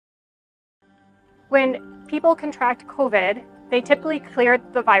When people contract COVID, they typically clear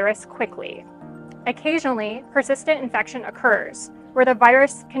the virus quickly. Occasionally, persistent infection occurs, where the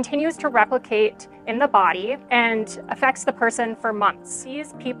virus continues to replicate in the body and affects the person for months.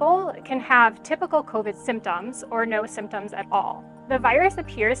 These people can have typical COVID symptoms or no symptoms at all. The virus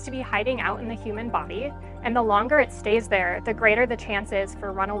appears to be hiding out in the human body, and the longer it stays there, the greater the chance is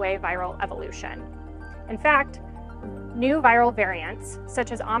for runaway viral evolution. In fact, new viral variants,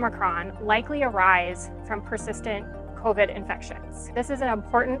 such as Omicron, likely arise from persistent COVID infections. This is an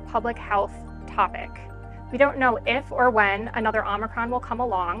important public health topic. We don't know if or when another Omicron will come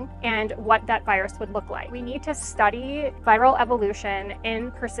along and what that virus would look like. We need to study viral evolution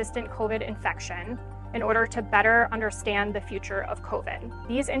in persistent COVID infection in order to better understand the future of COVID.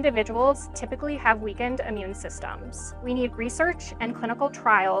 These individuals typically have weakened immune systems. We need research and clinical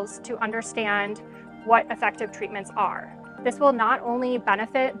trials to understand what effective treatments are. This will not only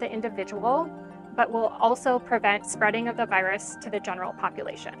benefit the individual, but will also prevent spreading of the virus to the general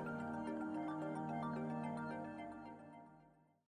population.